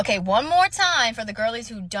Okay, one more time for the girlies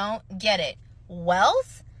who don't get it.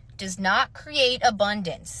 Wealth does not create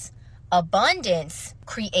abundance. Abundance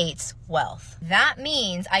creates wealth. That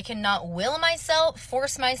means I cannot will myself,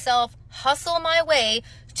 force myself, hustle my way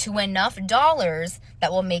to enough dollars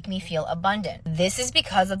that will make me feel abundant. This is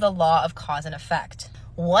because of the law of cause and effect.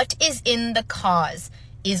 What is in the cause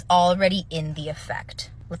is already in the effect.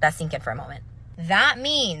 Let that sink in for a moment. That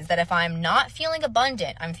means that if I'm not feeling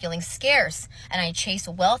abundant, I'm feeling scarce, and I chase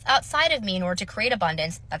wealth outside of me in order to create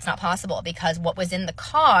abundance, that's not possible, because what was in the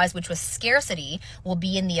cause, which was scarcity, will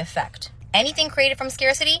be in the effect. Anything created from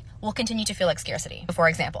scarcity will continue to feel like scarcity. For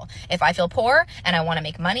example, if I feel poor and I want to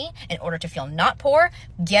make money in order to feel not poor,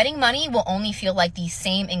 getting money will only feel like the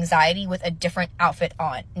same anxiety with a different outfit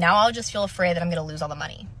on. Now I'll just feel afraid that I'm going to lose all the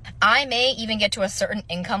money. I may even get to a certain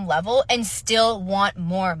income level and still want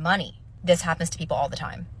more money. This happens to people all the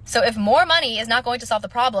time. So if more money is not going to solve the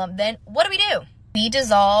problem, then what do? We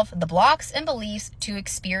dissolve the blocks and beliefs to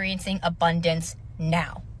experiencing abundance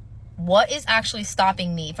now. What is actually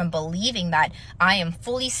stopping me from believing that I am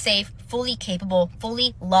fully safe, fully capable,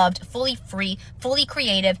 fully loved, fully free, fully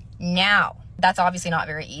creative now? That's obviously not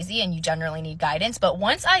very easy, and you generally need guidance. But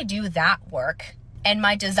once I do that work, and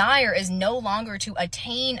my desire is no longer to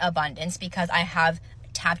attain abundance because I have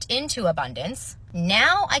tapped into abundance,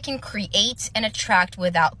 now I can create and attract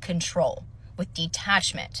without control, with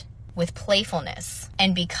detachment, with playfulness.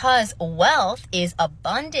 And because wealth is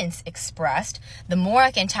abundance expressed, the more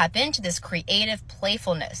I can tap into this creative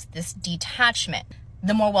playfulness, this detachment,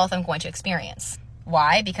 the more wealth I'm going to experience.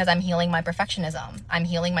 Why? Because I'm healing my perfectionism. I'm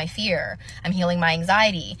healing my fear. I'm healing my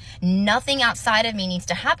anxiety. Nothing outside of me needs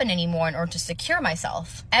to happen anymore in order to secure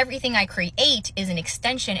myself. Everything I create is an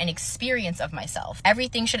extension and experience of myself.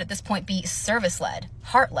 Everything should at this point be service-led,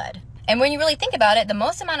 heart-led. And when you really think about it, the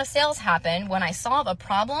most amount of sales happen when I solve a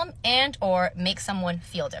problem and or make someone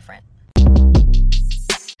feel different.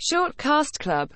 Short Cast Club